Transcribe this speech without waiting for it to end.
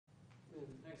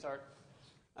Thanks, Art.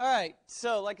 All right,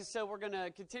 so like I said, we're going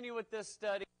to continue with this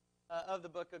study of the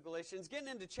book of Galatians, getting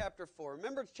into chapter 4.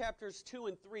 Remember chapters 2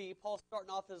 and 3, Paul's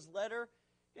starting off his letter,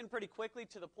 getting pretty quickly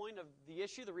to the point of the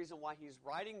issue, the reason why he's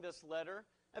writing this letter,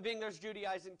 being there's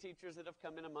Judaizing teachers that have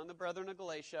come in among the brethren of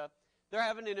Galatia. They're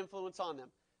having an influence on them,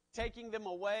 taking them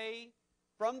away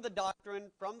from the doctrine,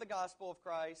 from the gospel of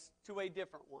Christ, to a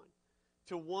different one,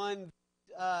 to one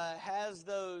that has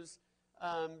those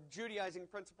Judaizing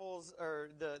principles, or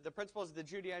the principles the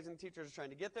Judaizing teachers are trying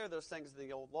to get there, those things of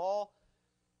the old law,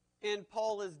 and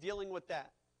Paul is dealing with that,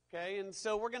 okay? And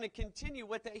so we're going to continue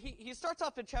with that. He starts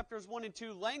off in chapters 1 and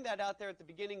 2, laying that out there at the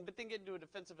beginning, but then get into a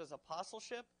defense of his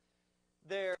apostleship.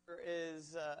 There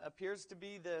appears to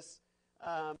be this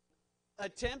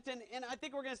attempt, and I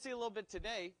think we're going to see a little bit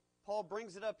today. Paul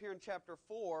brings it up here in chapter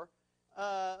 4,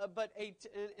 but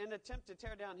an attempt to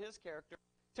tear down his character,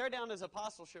 tear down his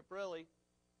apostleship, really,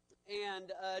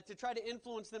 and to try to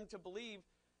influence them to believe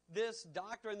this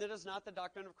doctrine that is not the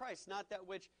doctrine of Christ, not that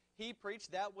which he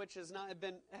preached, that which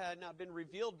had not been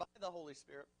revealed by the Holy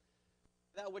Spirit,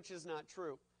 that which is not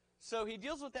true. So he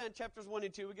deals with that in chapters 1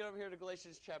 and 2. We get over here to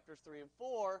Galatians chapters 3 and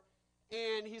 4,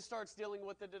 and he starts dealing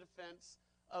with the defense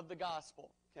of the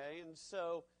gospel, okay? And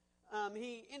so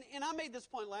and I made this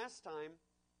point last time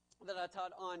that I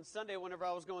taught on Sunday whenever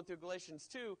I was going through Galatians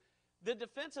 2. The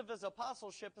defense of his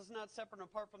apostleship is not separate and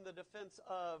apart from the defense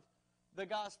of the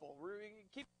gospel.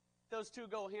 Keep those two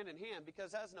go hand in hand,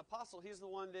 because as an apostle, he's the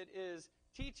one that is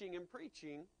teaching and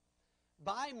preaching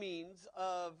by means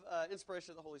of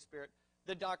inspiration of the Holy Spirit,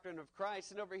 the doctrine of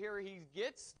Christ. And over here he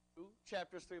gets to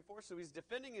chapters 3 and 4, so he's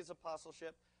defending his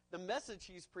apostleship. The message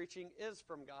he's preaching is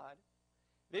from God.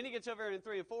 Then he gets over in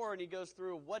 3 and 4, and he goes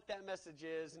through what that message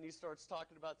is, and he starts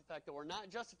talking about the fact that we're not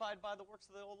justified by the works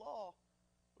of the old law.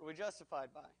 What are we justified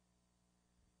by?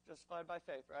 Justified by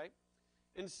faith, right?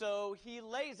 And so he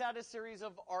lays out a series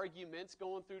of arguments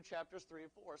going through chapters 3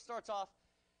 and 4. It starts off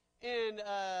in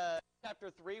chapter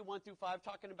 3, 1 through 5,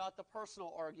 talking about the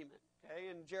personal argument. Okay,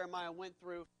 and Jeremiah went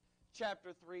through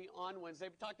chapter 3 on Wednesday,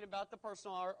 talking about the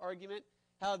personal argument,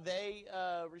 how they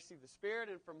received the Spirit,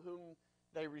 and from whom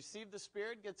they received the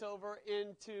Spirit. Gets over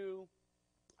into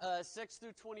 6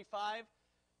 through 25,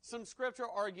 some scripture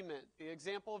argument, the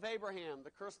example of Abraham,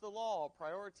 the curse of the law,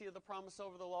 priority of the promise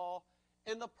over the law,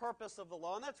 and the purpose of the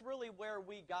law. And that's really where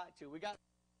we got to. We got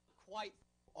quite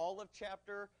all of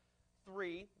chapter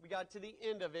 3. We got to the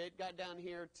end of it, got down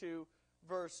here to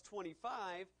verse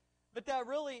 25. But that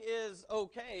really is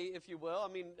okay, if you will.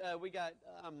 I mean, we got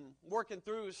working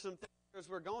through some things as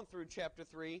we're going through chapter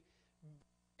 3.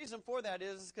 The reason for that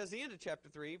is because the end of chapter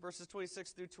 3, verses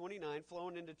 26 through 29,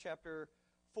 flowing into chapter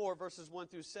 4, verses 1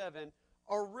 through 7,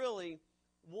 are really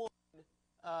one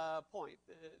point.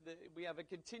 We have a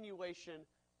continuation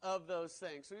of those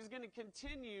things. So he's going to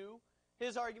continue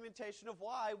his argumentation of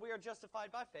why we are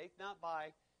justified by faith, not by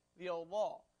the old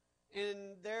law.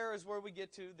 And there is where we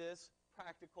get to this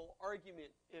practical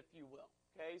argument, if you will,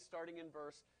 okay, starting in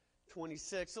verse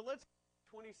 26. So let's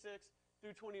 26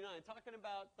 through 29, talking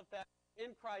about the fact that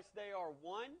in Christ they are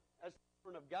one, as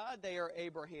children of God. They are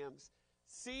Abraham's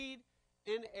seed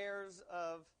and heirs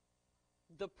of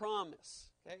the promise.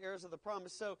 Okay, heirs of the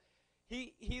promise. So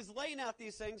he's laying out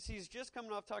these things. He's just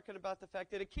coming off talking about the fact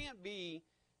that it can't be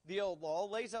the old law.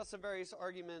 Lays out some various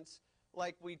arguments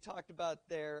like we talked about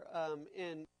there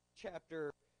in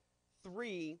chapter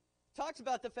 3. Talks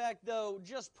about the fact, though,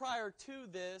 just prior to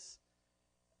this,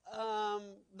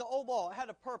 the old law had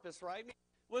a purpose, right?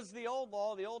 Was the old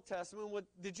law, the Old Testament, what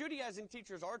the Judaizing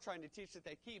teachers are trying to teach that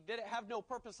they keep, did it have no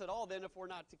purpose at all then if we're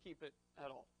not to keep it at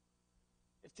all?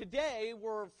 If today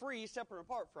we're free, separate and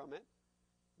apart from it,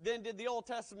 then did the Old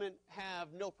Testament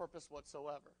have no purpose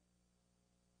whatsoever?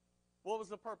 What was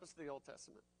the purpose of the Old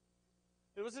Testament?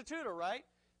 It was a tutor, right?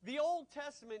 The Old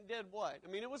Testament did what? I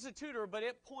mean, it was a tutor, but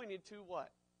it pointed to what?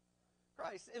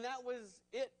 Christ. And that was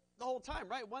it the whole time,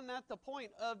 right? Wasn't that the point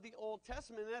of the Old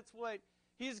Testament? And that's what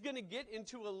he's going to get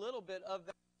into a little bit of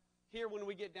that here when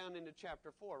we get down into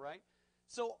chapter 4, right?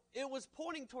 So it was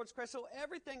pointing towards Christ. So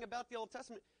everything about the Old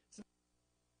Testament is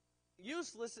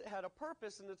useless. It had a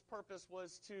purpose, and its purpose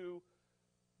was to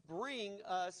bring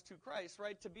us to Christ,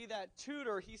 right? To be that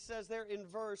tutor. He says there in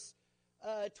verse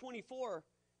 24,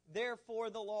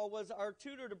 therefore the law was our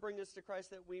tutor to bring us to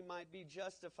Christ that we might be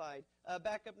justified.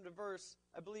 Back up into verse,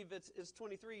 I believe it's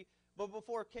 23. But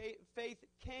before faith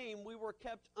came, we were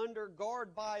kept under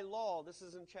guard by law. This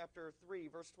is in chapter 3,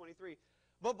 verse 23.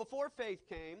 But before faith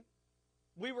came,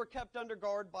 we were kept under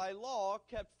guard by law,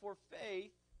 kept for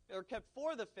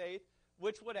the faith,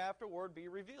 which would afterward be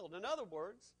revealed. In other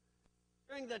words,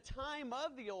 During the time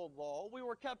of the old law, we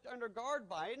were kept under guard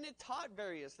by it, and it taught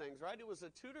various things, right? It was a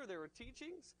tutor. There were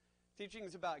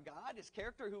teachings about God, His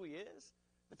character, who He is,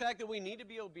 the fact that we need to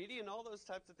be obedient, all those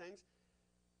types of things.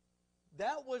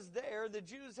 That was there. The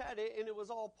Jews had it, and it was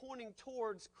all pointing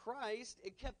towards Christ.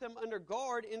 It kept them under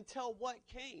guard until what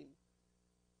came?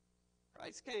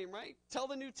 Christ came, right? Till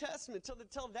the New Testament,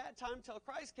 till that time, till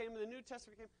Christ came and the New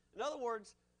Testament came. In other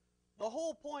words, the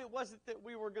whole point wasn't that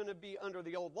we were going to be under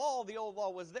the old law. The old law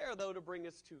was there, though, to bring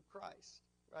us to Christ,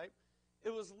 right?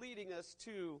 It was leading us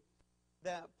to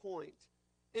that point.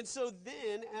 And so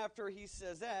then, after he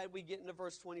says that, we get into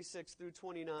verse 26 through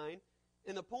 29.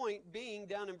 And the point being,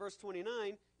 down in verse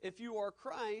 29, if you are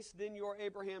Christ, then you are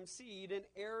Abraham's seed and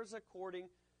heirs according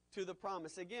to the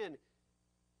promise. Again,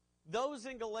 those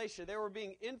in Galatia, they were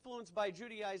being influenced by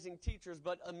Judaizing teachers,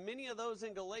 but many of those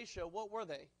in Galatia, what were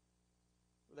they?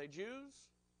 Were they Jews?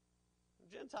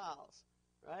 Gentiles,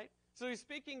 right? So he's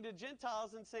speaking to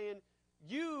Gentiles and saying,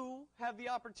 you have the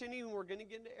opportunity, and we're going to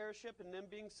get into heirship and them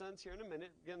being sons here in a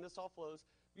minute. Again, this all flows.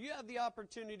 You have the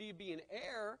opportunity to be an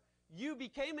heir. You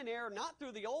became an heir not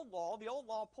through the old law. The old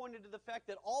law pointed to the fact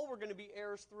that all were going to be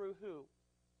heirs through who?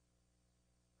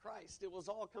 Christ. It was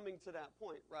all coming to that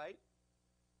point, right?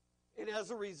 And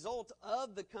as a result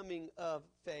of the coming of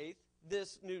faith,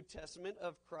 this New Testament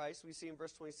of Christ, we see in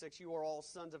verse 26, you are all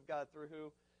sons of God through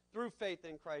who? Through faith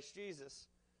in Christ Jesus.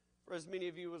 For as many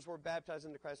of you as were baptized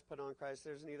into Christ put on Christ,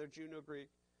 there's neither Jew nor Greek,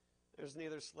 there's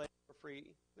neither slave nor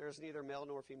free, there's neither male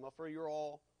nor female, for you're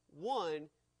all one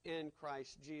in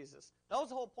Christ Jesus. That was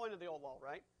the whole point of the old law,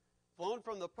 right? Flown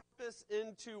from the purpose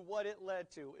into what it led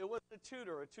to. It was a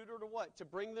tutor to what? To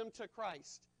bring them to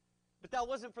Christ. But that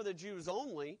wasn't for the Jews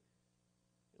only.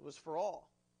 It was for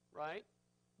all, right?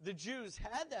 The Jews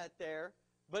had that there,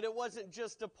 but it wasn't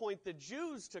just to point the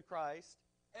Jews to Christ.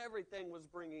 Everything was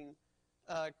bringing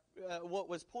what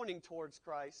was pointing towards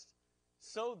Christ,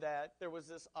 so that there was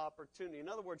this opportunity. In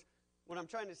other words, what I'm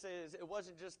trying to say is it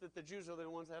wasn't just that the Jews are the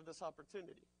ones that have this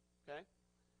opportunity, okay?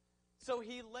 So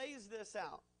he lays this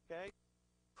out, okay?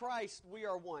 Christ, we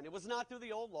are one. It was not through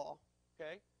the old law,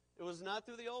 okay? It was not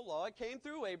through the old law. It came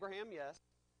through Abraham, yes.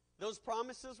 Those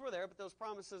promises were there, but those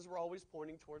promises were always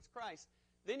pointing towards Christ.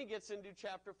 Then he gets into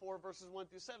chapter 4, verses 1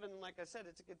 through 7, and like I said,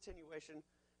 it's a continuation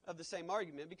of the same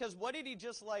argument. Because what did he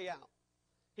just lay out?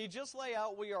 He just laid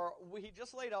out we are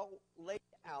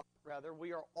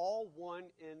all one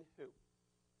in who?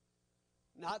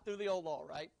 Not through the old law,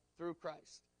 right? Through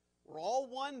Christ. We're all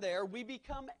one there. We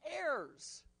become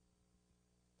heirs.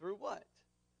 Through what?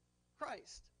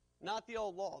 Christ. Not the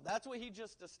old law. That's what he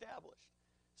just established.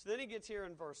 So then he gets here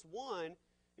in verse 1, and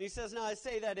he says, now I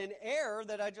say that an heir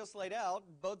that I just laid out,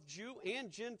 both Jew and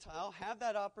Gentile have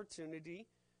that opportunity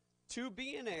to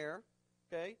be an heir,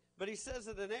 okay? But he says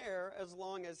that an heir, as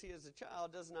long as he is a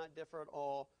child, does not differ at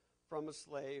all from a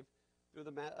slave,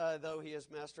 though he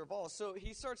is master of all. So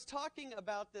he starts talking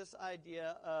about this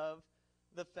idea of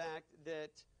the fact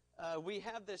that we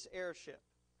have this heirship,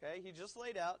 okay? He just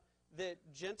laid out that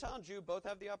Gentile and Jew both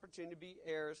have the opportunity to be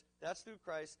heirs. That's through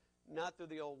Christ, not through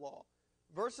the old law.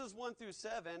 Verses 1 through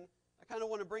 7, I kind of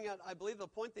want to bring out, I believe the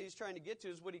point that he's trying to get to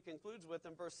is what he concludes with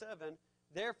in verse 7.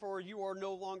 Therefore, you are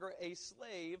no longer a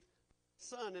slave,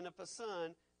 son, and if a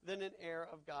son, then an heir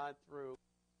of God through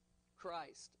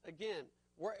Christ. Again,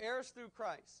 we're heirs through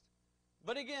Christ.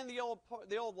 But again, the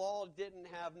old law didn't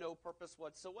have no purpose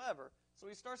whatsoever. So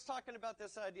he starts talking about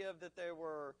this idea of that there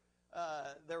were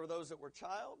those that were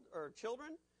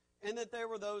children, and that there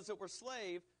were those that were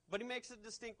slave. But he makes a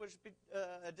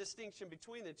distinction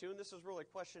between the two, and this is really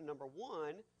question number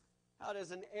 1. How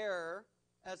does an heir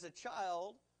as a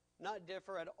child not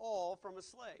differ at all from a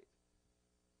slave?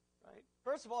 Right?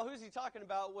 First of all, who's he talking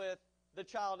about with the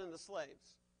child and the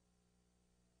slaves?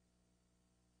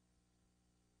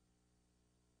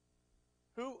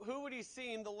 Who would he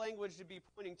seem the language to be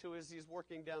pointing to as he's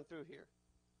working down through here?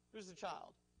 Who's the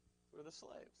child? Who are the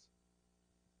slaves?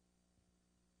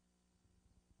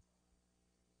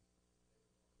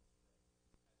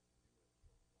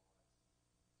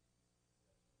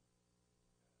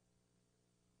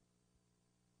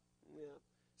 Yeah.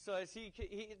 So as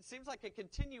it seems like a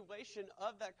continuation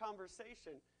of that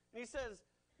conversation. And he says,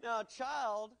 now a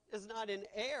child is not an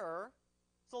heir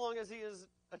so long as he is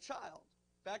a child.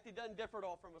 In fact, he doesn't differ at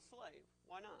all from a slave.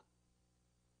 Why not?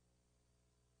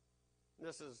 And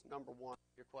this is number 1 of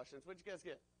your questions. What'd you guys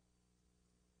get?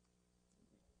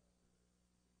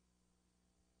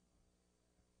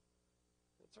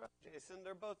 That's right, Jason.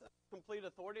 They're both complete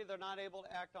authority. They're not able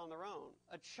to act on their own.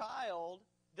 A child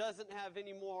doesn't have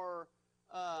any more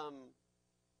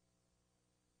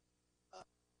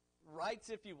rights,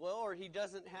 if you will, or he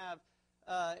doesn't have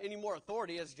any more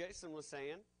authority, as Jason was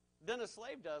saying, than a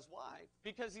slave does. Why?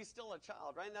 Because he's still a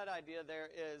child, right? And that idea there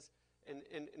is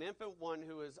an infant one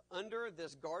who is under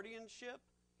this guardianship.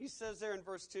 He says there in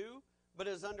verse 2, but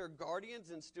is under guardians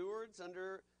and stewards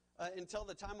until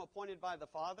the time appointed by the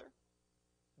Father.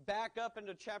 Back up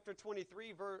into chapter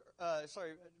 23,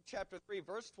 chapter 3,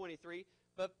 verse 23.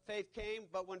 But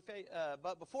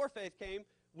before faith came,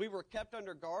 we were kept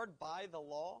under guard by the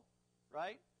law,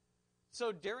 right?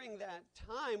 So during that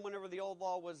time, whenever the old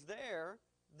law was there,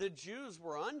 the Jews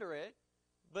were under it,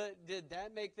 but did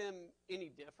that make them any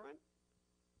different?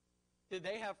 Did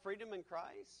they have freedom in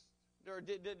Christ? Or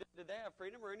did they have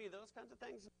freedom or any of those kinds of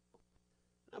things?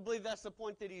 I believe that's the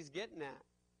point that he's getting at,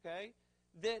 okay?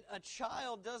 That a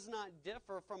child does not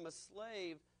differ from a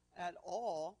slave at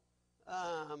all.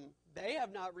 They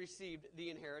have not received the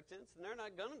inheritance, and they're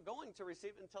not going to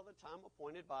receive it until the time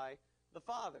appointed by the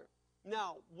Father.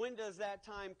 Now, when does that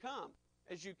time come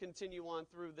as you continue on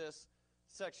through this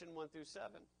section 1 through 7?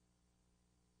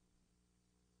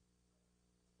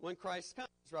 When Christ comes,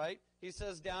 right? He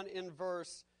says down in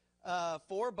verse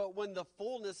 4, but when the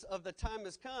fullness of the time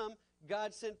has come,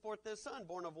 God sent forth His Son,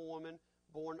 born of a woman,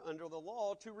 born under the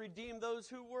law, to redeem those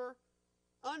who were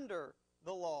under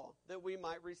the law, that we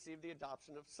might receive the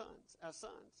adoption of sons, as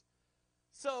sons.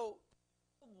 So,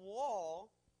 the law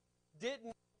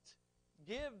didn't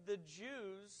give the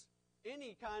Jews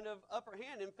any kind of upper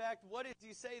hand. In fact, what did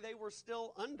he say they were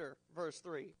still under, verse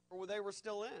 3? Or they were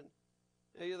still in?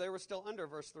 They were still under,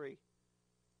 verse 3.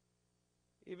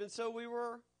 Even so, we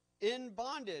were in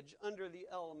bondage under the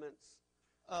elements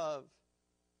of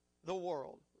the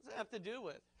world. What does that have to do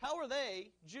with? How are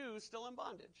they, Jews, still in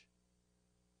bondage?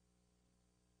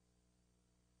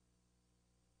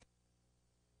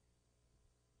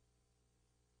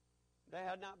 They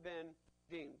had not been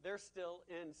redeemed. They're still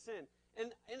in sin.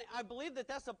 And I believe that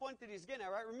that's the point that he's getting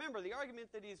at, right? Remember, the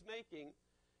argument that he's making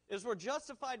is we're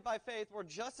justified by faith, we're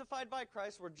justified by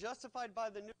Christ, we're justified by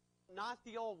the new, not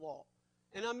the old law.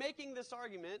 And I'm making this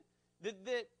argument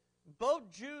that both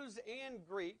Jews and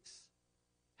Greeks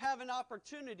have an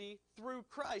opportunity through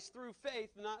Christ, through faith,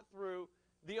 not through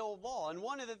the old law. And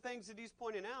one of the things that he's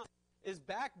pointing out is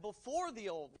back before the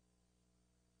old law.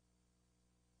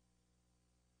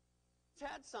 It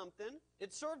had something.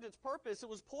 It served its purpose. It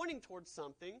was pointing towards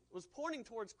something. It was pointing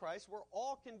towards Christ, where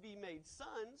all can be made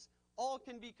sons. All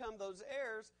can become those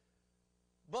heirs.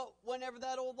 But whenever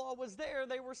that old law was there,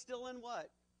 they were still in what?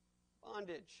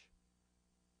 Bondage.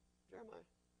 Jeremiah.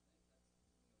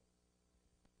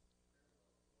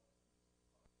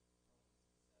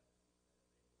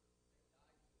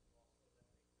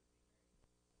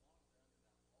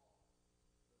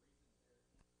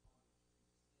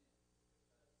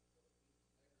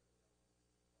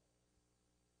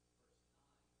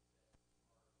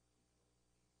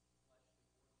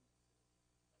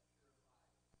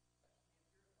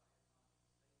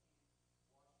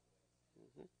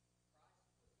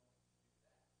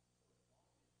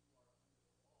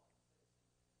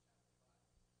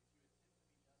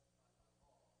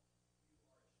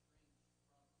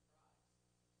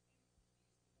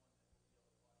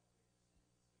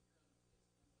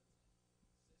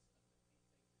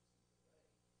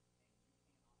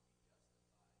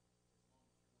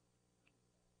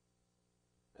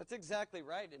 That's exactly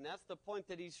right, and that's the point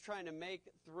that he's trying to make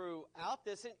throughout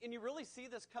this. And you really see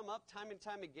this come up time and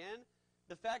time again.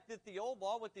 The fact that the old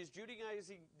law, what these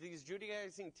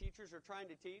Judaizing teachers are trying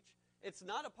to teach, it's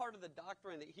not a part of the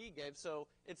doctrine that he gave, so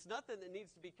it's nothing that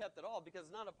needs to be kept at all because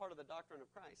it's not a part of the doctrine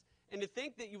of Christ. And to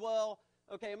think that,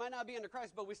 it might not be under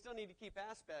Christ, but we still need to keep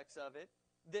aspects of it,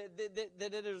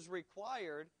 that it is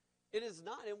required, it is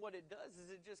not. And what it does is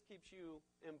it just keeps you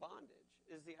in bondage,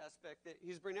 is the aspect that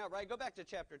he's bringing out. Right? Go back to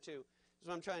chapter 2. Is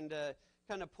what I'm trying to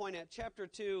kind of point at. Chapter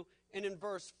 2, and in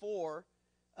verse 4,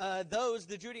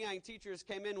 the Judaizing teachers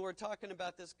came in. We're talking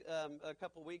about this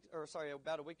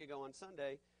about a week ago on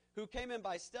Sunday, who came in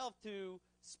by stealth to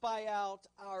spy out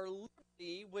our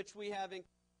liberty, which we have in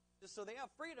Christ. So they have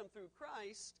freedom through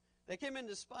Christ. They came in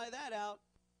to spy that out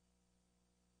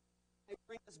and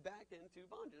bring us back into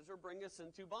bondage, or bring us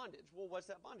into bondage. Well, what's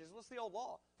that bondage? What's the old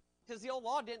law? Because the old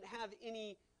law didn't have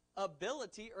any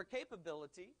ability or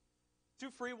capability to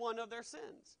free one of their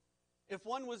sins. If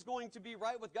one was going to be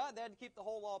right with God, they had to keep the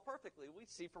whole law perfectly. We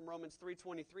see from Romans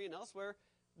 3:23 and elsewhere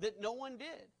that no one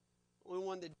did. The only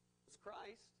one that did was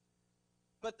Christ.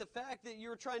 But the fact that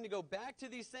you're trying to go back to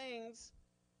these things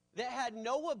that had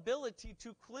no ability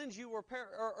to cleanse you or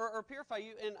purify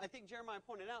you, and I think Jeremiah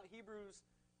pointed out, Hebrews,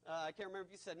 I can't remember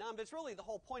if you said 9, but it's really the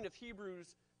whole point of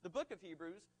Hebrews, the book of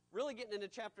Hebrews, really getting into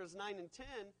chapters 9 and 10,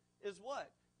 is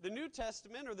what? the New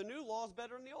Testament or the new law is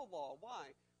better than the old law. Why?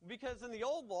 Because in the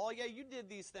old law, yeah, you did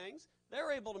these things. They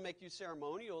were able to make you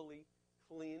ceremonially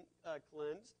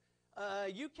cleansed.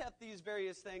 You kept these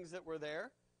various things that were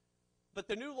there. But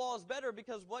the new law is better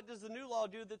because what does the new law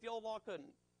do that the old law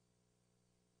couldn't?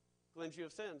 Cleanse you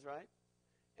of sins, right?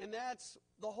 And that's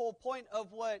the whole point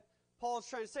of what Paul's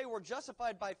trying to say. We're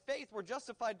justified by faith. We're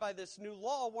justified by this new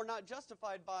law. We're not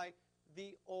justified by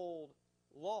the old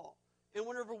law. And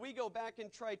whenever we go back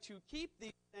and try to keep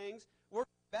these things, we're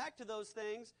back to those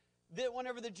things that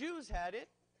whenever the Jews had it,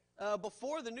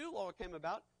 before the new law came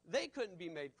about, they couldn't be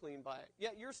made clean by it.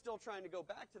 Yet you're still trying to go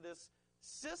back to this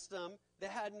system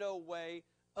that had no way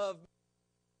of.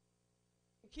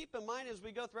 Keep in mind as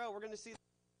we go throughout, we're going to see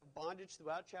bondage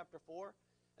throughout chapter 4.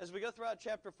 As we go throughout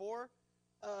chapter 4,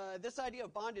 this idea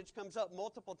of bondage comes up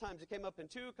multiple times. It came up in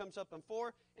 2, comes up in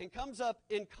 4, and comes up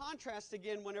in contrast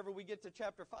again whenever we get to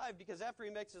chapter 5, because after he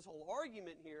makes this whole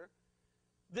argument here,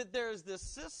 that there's this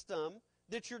system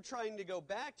that you're trying to go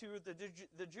back to,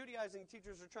 the Judaizing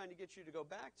teachers are trying to get you to go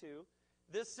back to.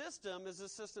 This system is a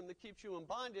system that keeps you in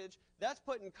bondage. That's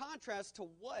put in contrast to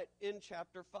what in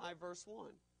chapter 5, verse 1?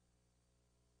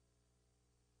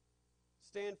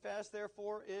 Stand fast,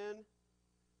 therefore, in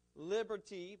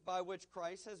liberty by which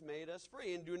Christ has made us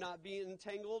free, and do not be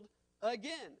entangled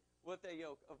again with a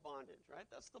yoke of bondage, right?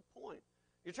 That's the point.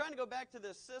 You're trying to go back to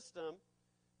this system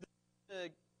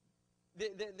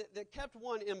that kept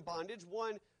one in bondage.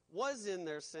 One was in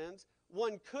their sins.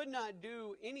 One could not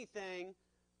do anything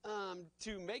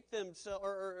to make them so,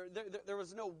 or there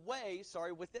was no way,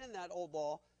 within that old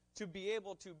law to be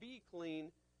able to be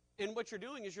clean. And what you're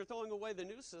doing is you're throwing away the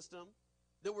new system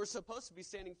that we're supposed to be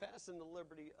standing fast in the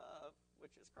liberty of, which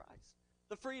is Christ.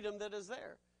 The freedom that is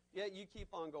there. Yet you keep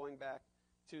on going back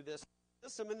to this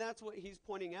system, and that's what he's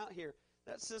pointing out here.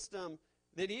 That system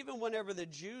that even whenever the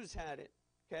Jews had it,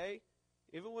 okay,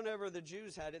 even whenever the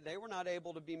Jews had it, they were not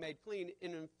able to be made clean.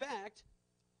 And in fact,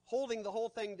 bringing the whole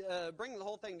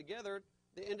thing together,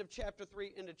 the end of chapter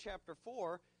 3 into chapter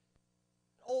 4,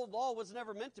 old law was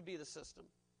never meant to be the system.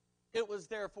 It was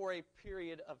there for a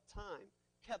period of time,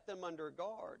 kept them under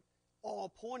guard, all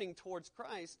pointing towards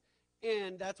Christ.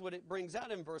 And that's what it brings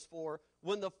out in verse 4.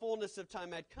 When the fullness of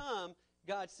time had come,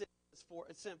 God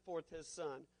sent forth his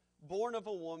Son, born of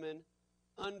a woman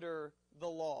under the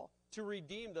law, to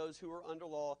redeem those who were under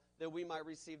law, that we might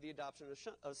receive the adoption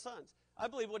of sons. I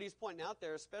believe what he's pointing out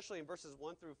there, especially in verses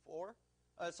 1 through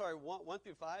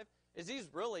 5, is he's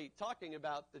really talking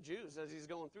about the Jews as he's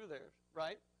going through there,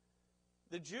 right?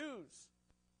 The Jews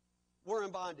were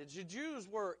in bondage. The Jews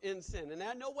were in sin, and they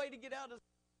had no way to get out of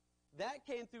sin. That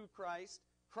came through Christ.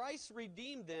 Christ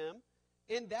redeemed them,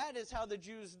 and that is how the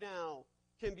Jews now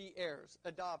can be heirs,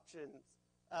 adoptions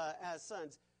as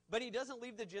sons. But he doesn't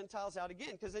leave the Gentiles out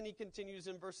again, because then he continues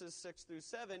in verses 6 through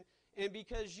 7. And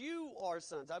because you are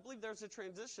sons, I believe there's a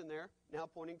transition there, now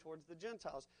pointing towards the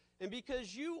Gentiles. And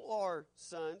because you are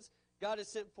sons, God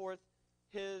has sent forth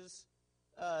his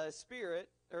Spirit,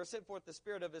 or sent forth the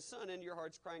Spirit of his Son into your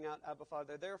hearts, crying out, Abba,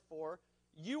 Father. Therefore,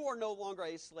 you are no longer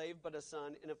a slave, but a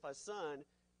son, and if a son,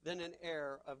 then an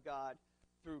heir of God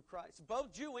through Christ.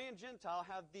 Both Jew and Gentile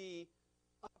have the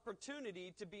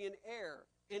opportunity to be an heir,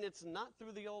 and it's not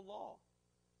through the old law.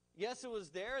 Yes, it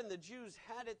was there, and the Jews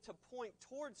had it to point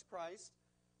towards Christ,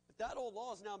 but that old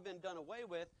law has now been done away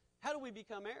with. How do we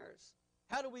become heirs?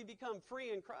 How do we become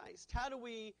free in Christ? How do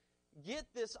we get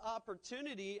this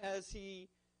opportunity, as he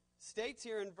states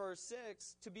here in verse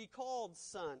 6, to be called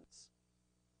sons?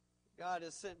 God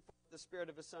has sent forth the Spirit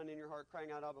of his Son in your heart,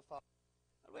 crying out, Abba, Father.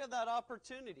 How do we have that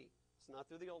opportunity? It's not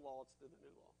through the old law, it's through the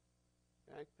new law.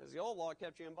 Okay? Because the old law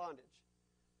kept you in bondage.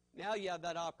 Now you have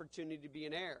that opportunity to be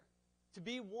an heir. To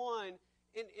be one,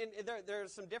 and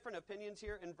there's some different opinions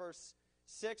here in verse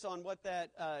 6 on what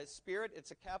that Spirit,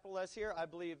 it's a capital S here. I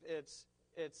believe it's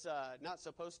not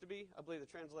supposed to be. I believe the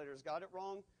translators got it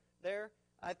wrong there.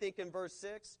 I think in verse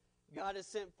 6, God has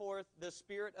sent forth the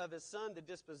Spirit of his Son, the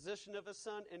disposition of his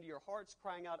Son, into your hearts,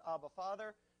 crying out, Abba,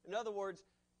 Father. In other words,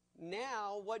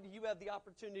 now what do you have the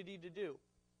opportunity to do?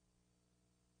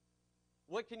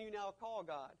 What can you now call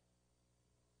God?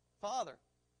 Father.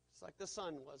 It's like the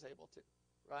Son was able to,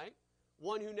 right?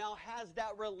 One who now has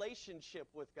that relationship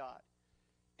with God.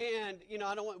 And,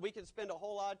 we can spend a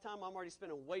whole lot of time. I'm already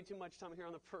spending way too much time here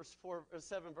on the first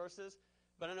 7 verses.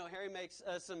 But I know Harry makes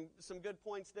some good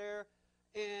points there.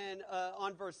 And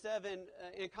on verse 7,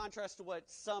 in contrast to what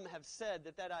some have said,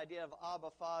 that idea of Abba,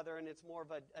 Father, and it's more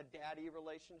of a daddy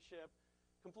relationship,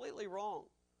 completely wrong.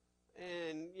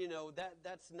 And,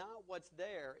 that's not what's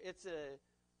there. It's a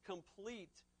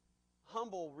complete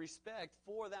humble respect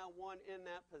for that one in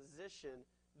that position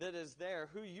that is there.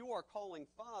 Who you are calling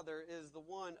Father is the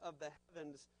one of the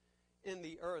heavens and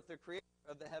the earth, the creator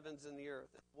of the heavens and the earth,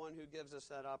 the one who gives us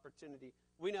that opportunity.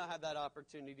 We now have that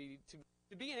opportunity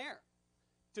to be an heir,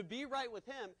 to be right with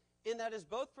him, and that is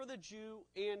both for the Jew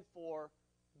and for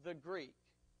the Greek.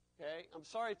 Okay? I'm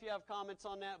sorry if you have comments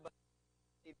on that, but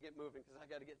I need to get moving because I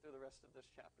got to get through the rest of this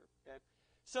chapter. Okay?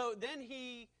 So then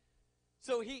he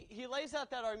lays out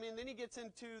that argument, and then he gets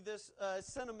into this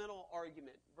sentimental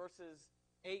argument, verses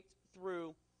 8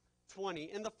 through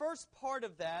 20. And the first part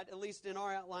of that, at least in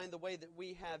our outline, the way that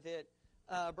we have it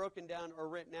broken down or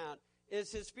written out,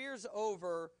 is his fears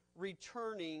over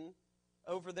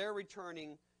their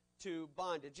returning to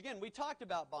bondage. Again, we talked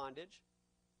about bondage,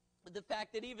 the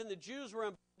fact that even the Jews were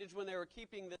in bondage when they were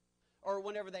keeping this, or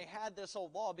whenever they had this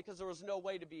old law, because there was no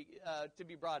way to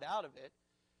be brought out of it.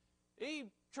 He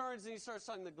turns and he starts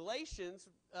talking to the Galatians,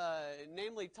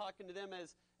 namely talking to them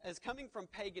as coming from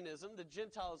paganism, the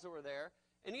Gentiles who were there,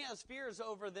 and he has fears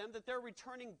over them that they're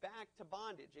returning back to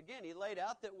bondage. Again, he laid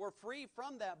out that we're free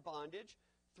from that bondage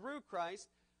through Christ,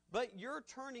 but you're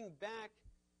turning back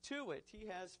to it. He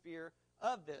has fear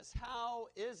of this. How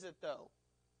is it, though?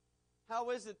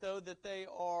 How is it, though, that they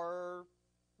are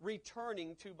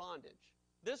returning to bondage?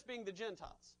 This being the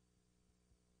Gentiles.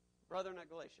 Brethren at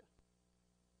Galatia.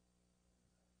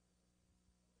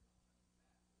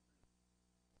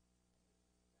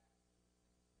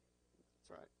 That's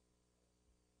right.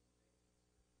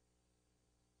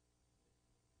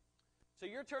 So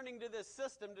you're turning to this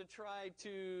system to try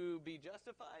to be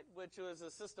justified, which was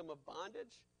a system of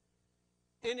bondage.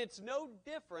 And it's no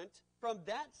different from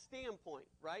that standpoint,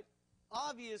 right?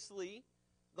 Obviously,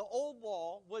 the old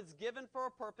law was given for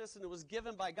a purpose, and it was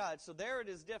given by God. So there it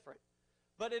is different.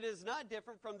 But it is not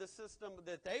different from the system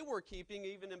that they were keeping,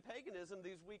 even in paganism,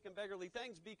 these weak and beggarly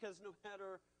things, because no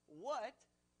matter what,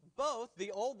 both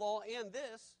the old law and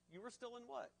this, you were still in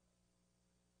what?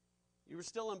 You were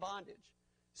still in bondage.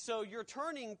 So you're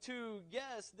turning to,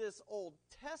 yes, this Old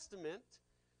Testament.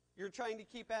 You're trying to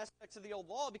keep aspects of the old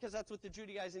law because that's what the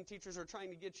Judaizing teachers are trying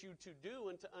to get you to do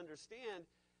and to understand.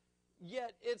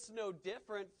 Yet it's no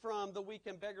different from the weak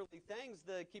and beggarly things,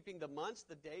 the keeping the months,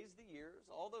 the days, the years,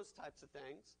 all those types of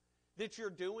things that you're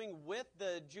doing with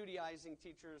the Judaizing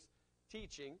teachers'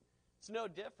 teaching. It's no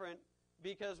different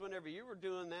because whenever you were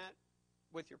doing that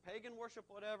with your pagan worship,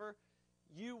 whatever,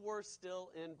 you were still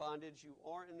in bondage. You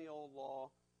are in the old law.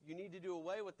 You need to do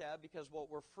away with that because what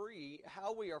we're free,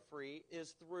 how we are free,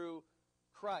 is through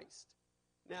Christ.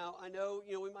 Now, I know,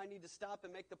 we might need to stop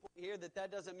and make the point here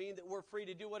that doesn't mean that we're free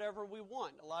to do whatever we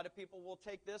want. A lot of people will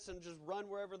take this and just run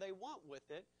wherever they want with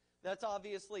it. That's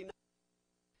obviously not.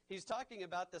 He's talking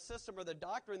about the system or the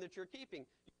doctrine that you're keeping.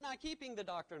 You're not keeping the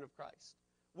doctrine of Christ.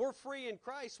 We're free in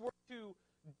Christ. We're to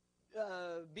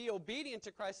be obedient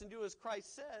to Christ and do as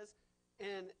Christ says,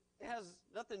 and it has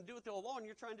nothing to do with the old law, and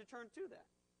you're trying to turn to that.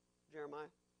 Jeremiah?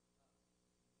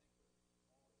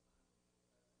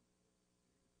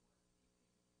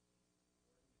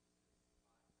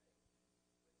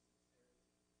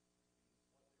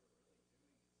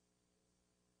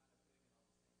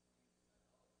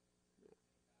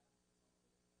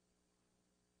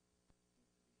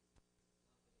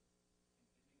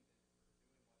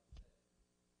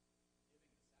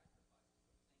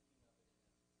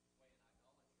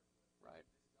 Right.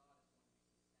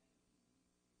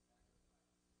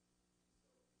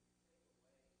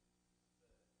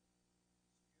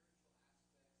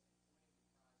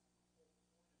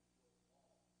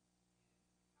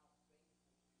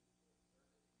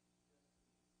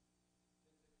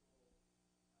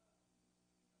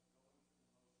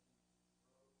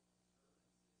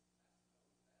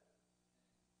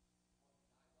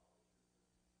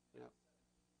 Yeah.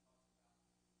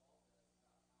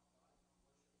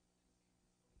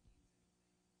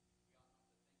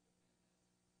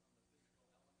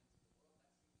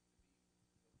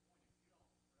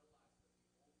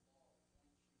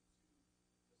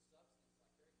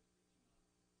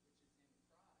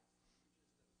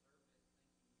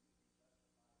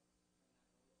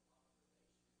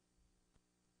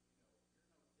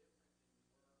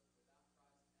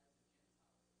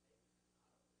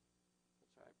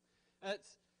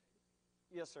 That's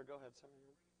right. Yes, sir. Go ahead, sir.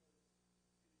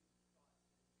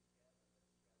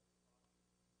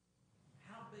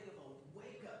 How big of a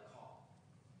wake-up call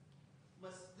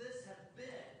must this have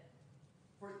been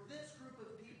for this group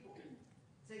of people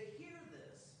to hear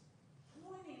this,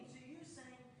 pointing to you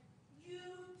saying, you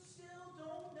still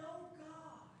don't know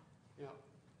God? Yeah.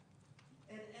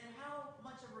 And how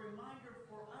much a reminder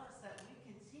for us that we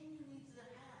continue need to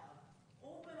have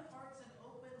open hearts and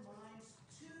open minds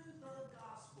to the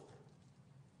gospel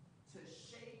to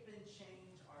shape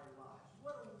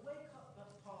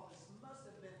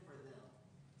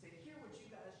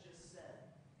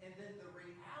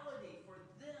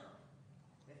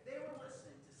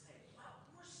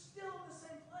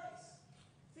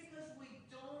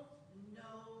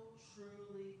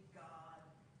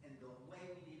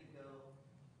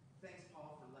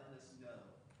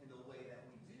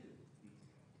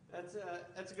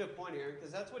That's a good point, Aaron,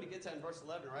 because that's what he gets at in verse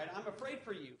 11, right? I'm afraid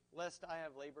for you, lest I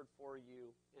have labored for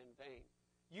you in vain.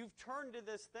 You've turned to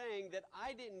this thing that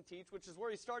I didn't teach, which is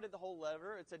where he started the whole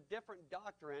letter. It's a different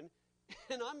doctrine.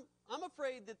 And I'm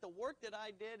afraid that the work that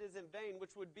I did is in vain,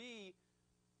 which would be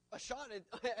a shot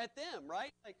at them,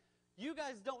 right? Like, you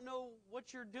guys don't know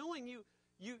what you're doing.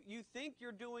 You think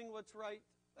you're doing what's right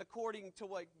according to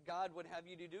what God would have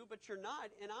you to do, but you're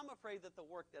not. And I'm afraid that the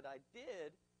work that I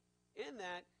did in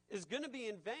that is going to be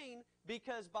in vain,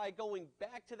 because by going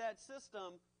back to that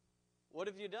system, what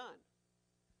have you done?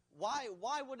 Why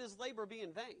would his labor be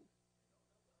in vain?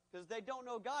 Because they don't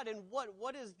know God. And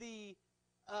what is the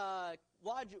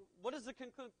logic? What is the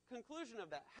conclusion of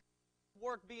that? How can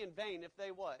work be in vain if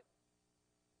they what?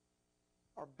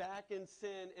 Are back in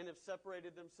sin and have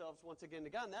separated themselves once again to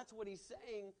God. And that's what he's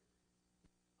saying.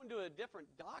 Into a different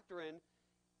doctrine,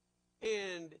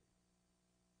 and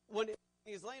when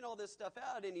he's laying all this stuff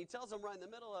out, and he tells them right in the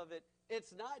middle of it,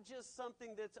 it's not just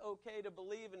something that's okay to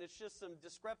believe, and it's just some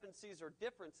discrepancies or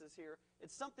differences here.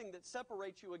 It's something that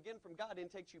separates you again from God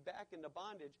and takes you back into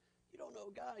bondage. You don't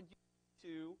know God. You need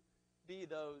to be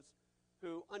those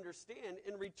who understand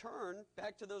and return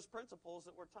back to those principles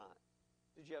that were taught.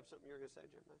 Did you have something you were going to say,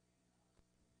 Jeremiah?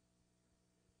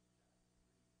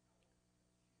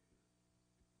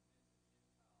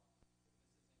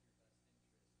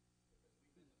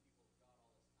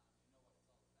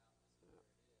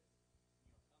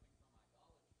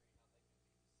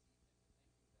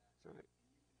 That's right.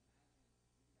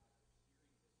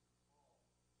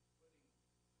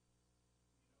 That's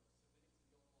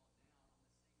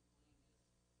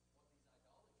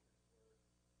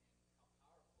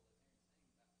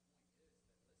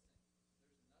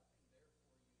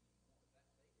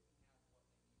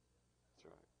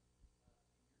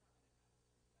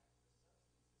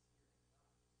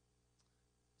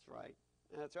right.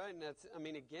 That's right. That's right.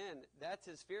 And again, that's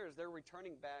his fear, is they're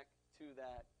returning back to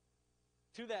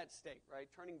that state, right?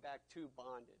 Turning back to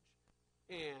bondage.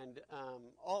 And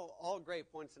all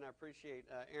great points, and I appreciate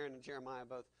Aaron and Jeremiah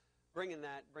both bringing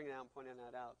that out and pointing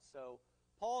that out. So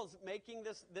Paul's making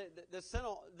the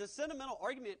sentimental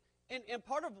argument, and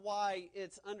part of why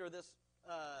it's under this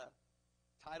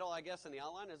title, I guess, in the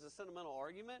outline as a sentimental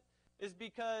argument, is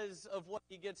because of what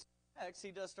he gets next.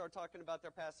 He does start talking about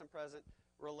their past and present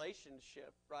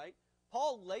relationship, right?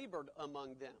 Paul labored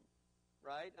among them,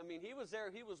 right? He was there.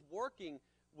 He was working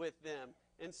with them.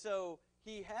 And so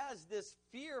he has this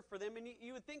fear for them. And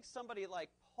you would think somebody like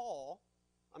Paul,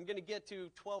 I'm going to get to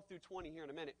 12 through 20 here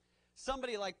in a minute,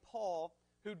 somebody like Paul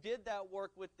who did that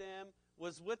work with them,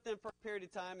 was with them for a period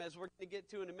of time, as we're going to get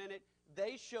to in a minute,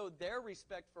 they showed their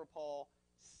respect for Paul.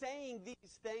 Saying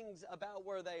these things about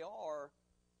where they are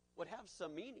would have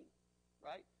some meaning,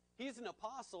 right? He's an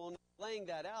apostle, and laying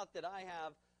that out, that I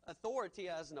have authority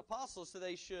as an apostle, so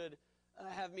they should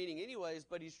have meaning anyways,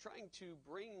 but he's trying to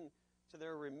bring to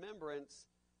their remembrance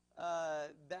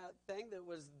that thing that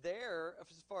was there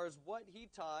as far as what he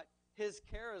taught, his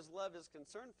care, his love, his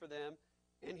concern for them,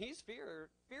 and he's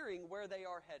fearing where they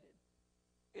are headed.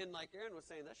 And like Aaron was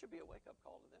saying, that should be a wake-up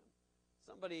call to them.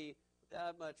 Somebody with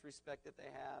that much respect that they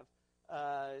have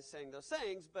saying those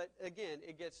sayings, but again,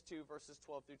 it gets to verses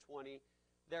 12 through 20,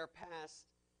 their past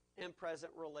and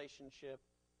present relationships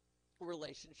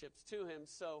to him.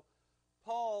 So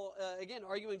Paul, again,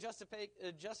 arguing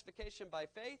justification by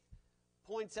faith,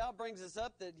 brings us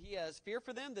up that he has fear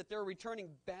for them, that they're returning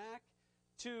back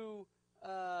to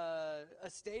a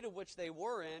state of which they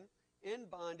were in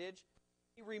bondage.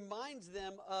 He reminds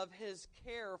them of his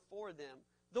care for them.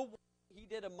 The work he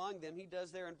did among them, he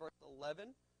does there in verse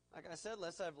 11. Like I said,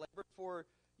 lest I have labored for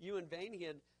you in vain. He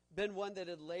had been one that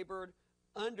had labored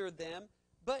under them.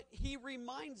 But he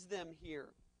reminds them here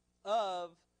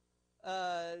of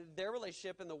their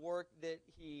relationship and the work that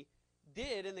he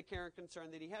did and the care and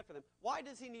concern that he had for them. Why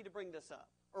does he need to bring this up?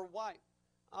 Or why?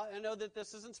 I know that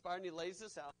this is inspired, and he lays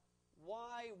this out.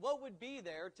 Why? What would be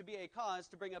there to be a cause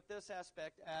to bring up this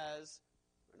aspect as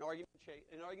an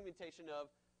argumentation of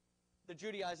the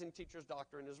Judaizing teacher's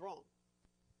doctrine is wrong?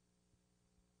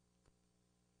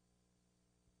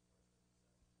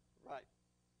 Right.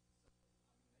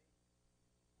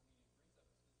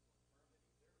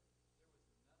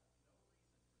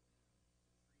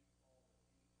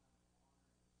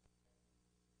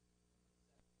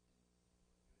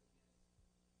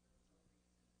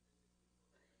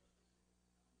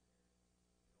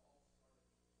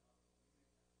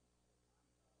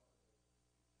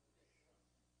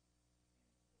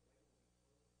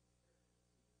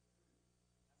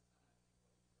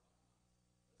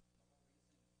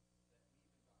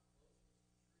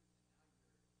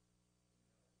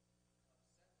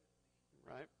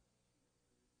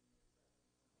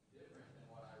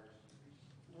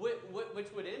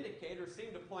 which would indicate or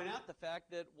seem to point out the fact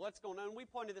that what's going on. We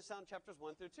pointed this out in chapters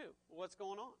 1 through 2. What's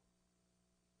going on?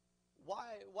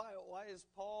 Why is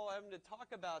Paul having to talk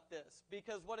about this?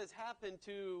 Because what has happened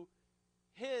to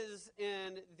his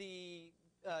and the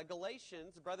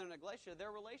Galatians, the brethren of Galatia,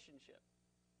 their relationship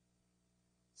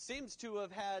seems to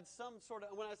have had some sort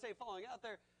of, when I say falling out,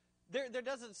 there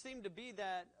doesn't seem to be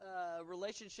that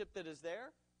relationship that is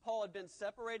there. Paul had been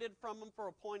separated from them for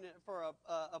a point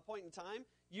in time.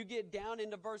 You get down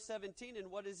into verse 17, and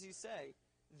what does he say?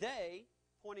 They,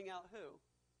 pointing out who?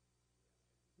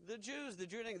 The Jews, the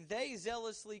Judeans, they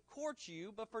zealously court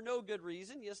you, but for no good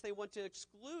reason. Yes, they want to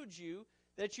exclude you,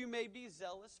 that you may be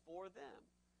zealous for them.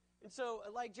 And so,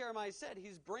 like Jeremiah said,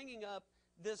 he's bringing up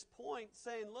this point,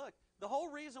 saying, look, the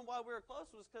whole reason why we were close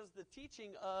was because the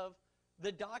teaching of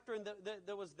the doctrine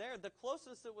that was there, the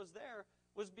closeness that was there,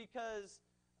 was because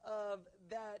of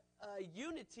that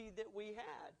unity that we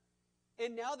had.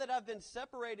 And now that I've been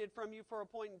separated from you for a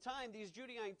point in time, these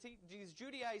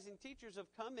Judaizing teachers have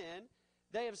come in.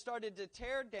 They have started to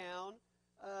tear down,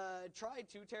 tried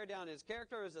to tear down his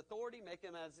character, his authority, make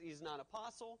him as he's not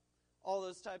apostle, all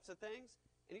those types of things.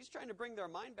 And he's trying to bring their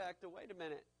mind back to, wait a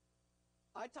minute,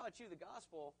 I taught you the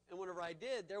gospel, and whenever I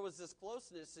did, there was this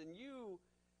closeness, and you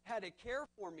had to care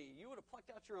for me. You would have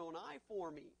plucked out your own eye for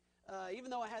me.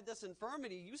 Even though I had this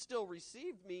infirmity, you still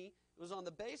received me. It was on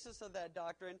the basis of that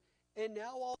doctrine. And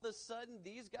now all of a sudden,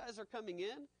 these guys are coming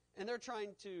in, and they're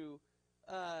trying to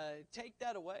take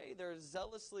that away. They're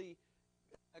zealously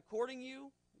courting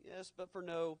you, yes, but for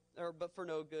no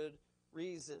good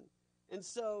reason. And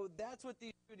so that's what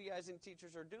these Judaizing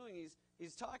teachers are doing.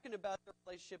 He's talking about the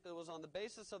relationship that was on the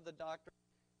basis of the doctrine,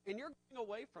 and you're going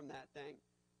away from that thing.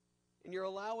 And you're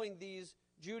allowing these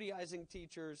Judaizing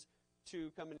teachers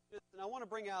to come in. And I want to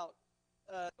bring out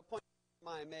the point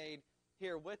I made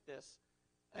here with this.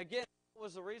 Again, what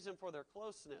was the reason for their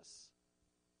closeness?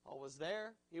 Paul was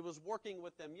there. He was working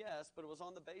with them, yes, but it was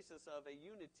on the basis of a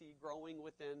unity growing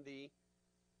within the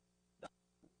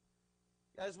doctrine.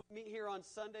 Guys, we meet here on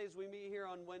Sundays. We meet here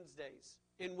on Wednesdays.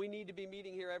 And we need to be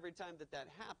meeting here every time that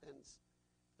happens.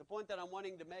 The point that I'm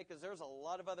wanting to make is there's a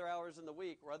lot of other hours in the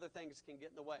week where other things can get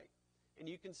in the way. And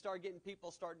you can start getting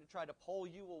people starting to try to pull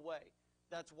you away.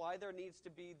 That's why there needs to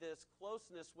be this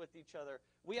closeness with each other.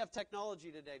 We have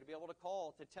technology today to be able to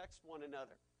call, to text one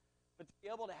another. But to be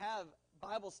able to have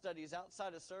Bible studies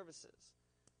outside of services,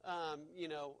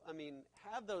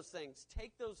 have those things.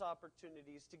 Take those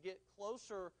opportunities to get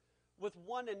closer with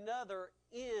one another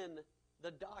in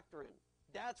the doctrine.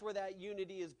 That's where that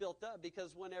unity is built up,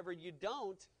 because whenever you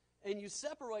don't and you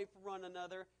separate from one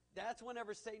another, that's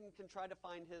whenever Satan can try to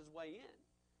find his way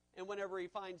in. And whenever he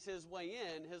finds his way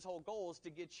in, his whole goal is to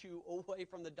get you away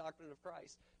from the doctrine of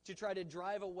Christ, to try to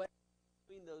drive away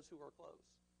between those who are close.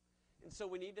 And so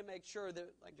we need to make sure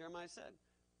that, like Jeremiah said,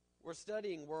 we're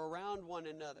studying, we're around one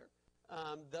another,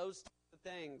 those types of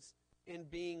things, in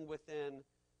being within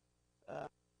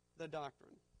the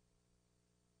doctrine.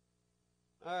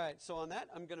 All right, so on that,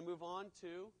 I'm going to move on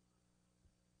to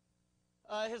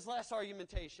his last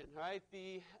argumentation, all right,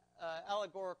 the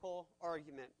allegorical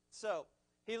argument. So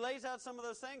he lays out some of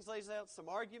those things, lays out some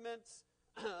arguments,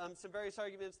 some various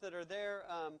arguments that are there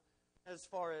as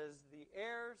far as the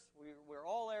heirs. We're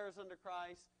all heirs under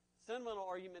Christ, sentimental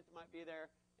argument that might be there,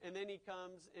 and then he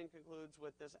comes and concludes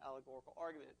with this allegorical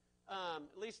argument.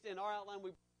 At least in our outline,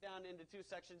 we break it down into two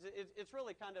sections. It's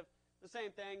really kind of the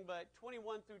same thing, but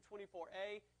 21 through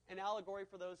 24a, an allegory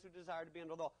for those who desire to be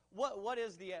under the law. What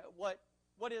is the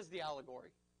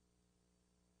allegory?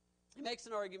 He makes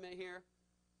an argument here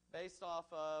based off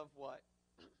of what?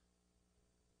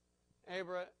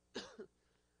 Abraham,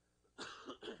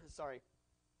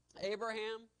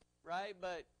 right?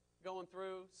 But going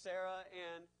through Sarah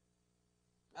and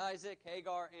Isaac,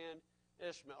 Hagar, and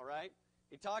Ishmael, right?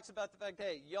 He talks about the fact,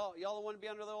 hey, y'all want to be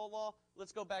under the old law?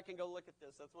 Let's go back and go look at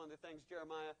this. That's one of the things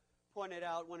Jeremiah pointed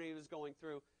out when he was going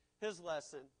through his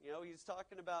lesson. He's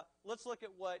talking about, let's look at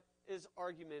what is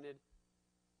argumented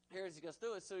here as he goes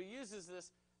through it. So he uses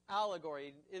this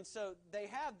allegory. And so they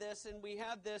have this, and we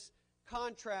have this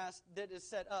contrast that is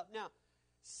set up. Now,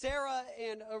 Sarah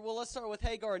and, let's start with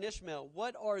Hagar and Ishmael.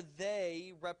 What are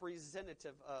they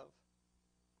representative of?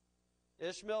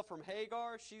 Ishmael from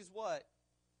Hagar, she's what?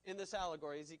 In this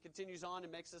allegory, as he continues on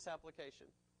and makes this application.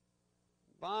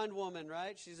 Bondwoman,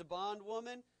 right? She's a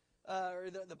bondwoman,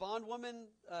 or the bondwoman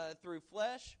through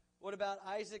flesh. What about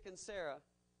Isaac and Sarah?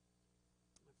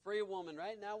 Free woman,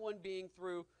 right? And that one being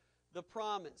through the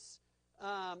promise.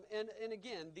 And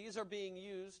again, these are being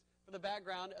used for the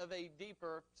background of a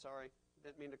deeper,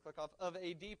 didn't mean to click off, of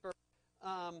a deeper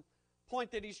point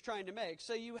that he's trying to make.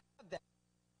 So you have that.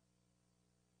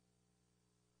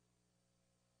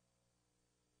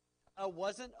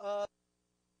 wasn't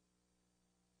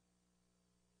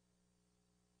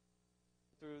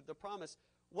through the promise.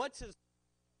 What's his?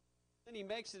 Then he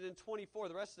makes it in 24.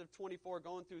 The rest of 24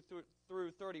 going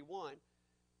through 31.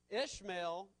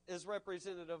 Ishmael is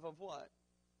representative of what?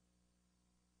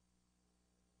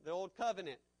 The old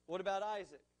covenant. What about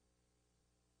Isaac?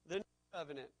 The new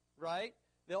covenant, right?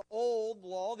 The old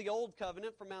law, the old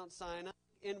covenant from Mount Sinai.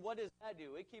 And what does that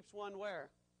do? It keeps one where?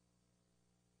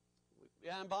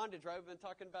 Yeah, in bondage, right? We've been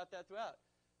talking about that throughout.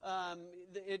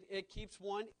 It keeps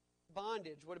one in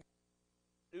bondage. What about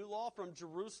new law from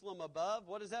Jerusalem above?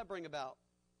 What does that bring about?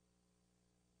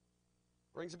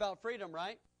 Brings about freedom,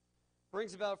 right?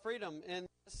 Brings about freedom. And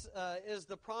this is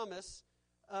the promise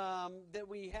that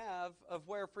we have of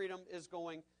where freedom is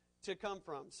going to come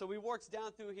from. So he works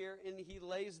down through here and he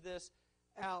lays this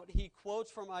out. He quotes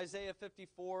from Isaiah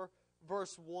 54,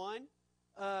 verse 1,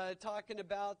 talking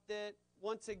about that,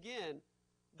 once again,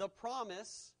 the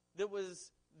promise that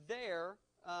was there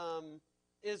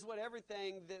is what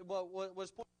everything that what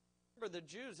was pointed. Remember, the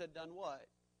Jews had done what?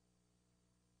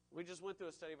 We just went through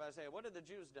a study of Isaiah. What had the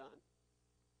Jews done?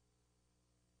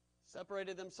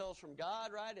 Separated themselves from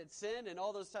God, right? Had sinned and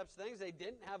all those types of things. They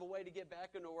didn't have a way to get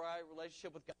back into a right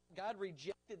relationship with God. God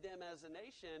rejected them as a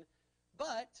nation,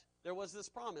 but there was this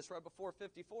promise right before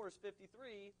 54 is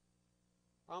 53.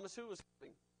 Promise who was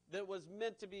coming? That was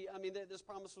meant to be, this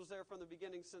promise was there from the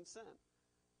beginning since sin.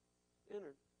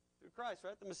 Entered through Christ,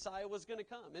 right? The Messiah was going to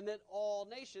come. And that all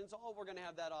nations, all were going to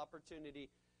have that opportunity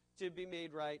to be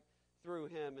made right through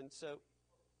him. And so,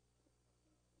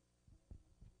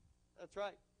 that's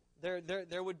right.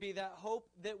 There would be that hope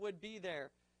that would be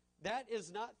there. That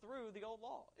is not through the old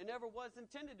law. It never was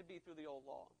intended to be through the old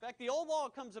law. In fact, the old law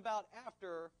comes about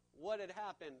after what had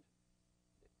happened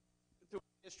through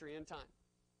history and time.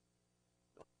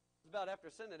 About after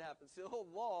sin had happened. So the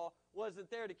old law wasn't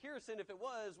there to cure sin. If it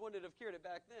was, wouldn't it have cured it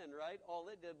back then, right? All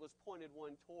it did was pointed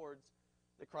one towards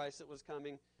the Christ that was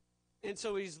coming. And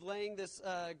so he's laying this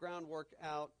groundwork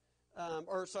out,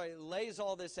 lays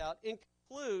all this out, and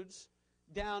concludes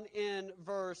down in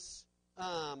verse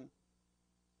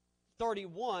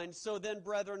 31, so then,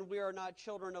 brethren, we are not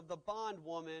children of the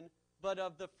bondwoman, but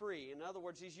of the free. In other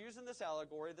words, he's using this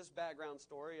allegory, this background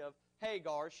story of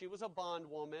Hagar. She was a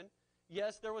bondwoman.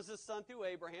 Yes, there was a son through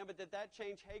Abraham, but did that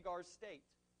change Hagar's state,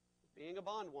 being a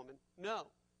bondwoman? No.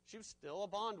 She was still a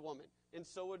bondwoman, and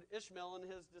so would Ishmael and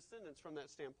his descendants from that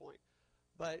standpoint.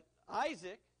 But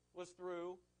Isaac was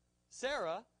through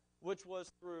Sarah, which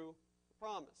was through the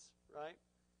promise, right?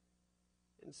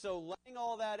 And so laying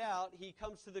all that out, he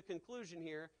comes to the conclusion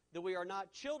here that we are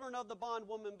not children of the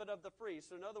bondwoman, but of the free.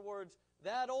 So in other words,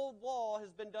 that old law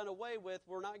has been done away with.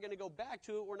 We're not going to go back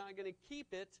to it. We're not going to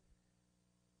keep it.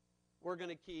 We're going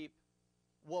to keep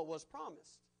what was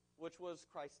promised, which was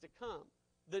Christ to come,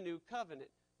 the new covenant,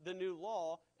 the new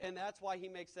law, and that's why he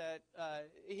makes that.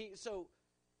 He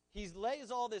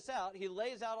lays all this out. He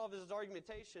lays out all of his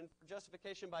argumentation for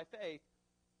justification by faith.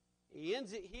 He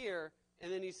ends it here,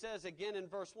 and then he says again in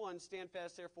verse 1, stand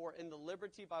fast, therefore, in the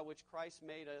liberty by which Christ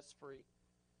made us free.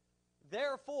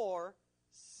 Therefore,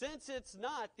 since it's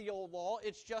not the old law,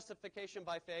 it's justification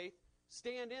by faith,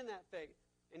 stand in that faith.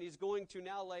 And he's going to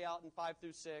now lay out in 5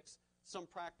 through 6 some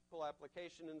practical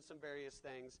application and some various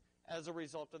things as a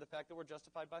result of the fact that we're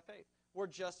justified by faith. We're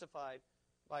justified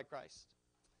by Christ.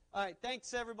 All right,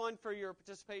 thanks everyone for your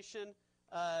participation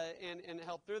and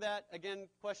help through that. Again,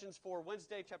 questions for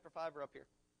Wednesday, chapter 5 are up here.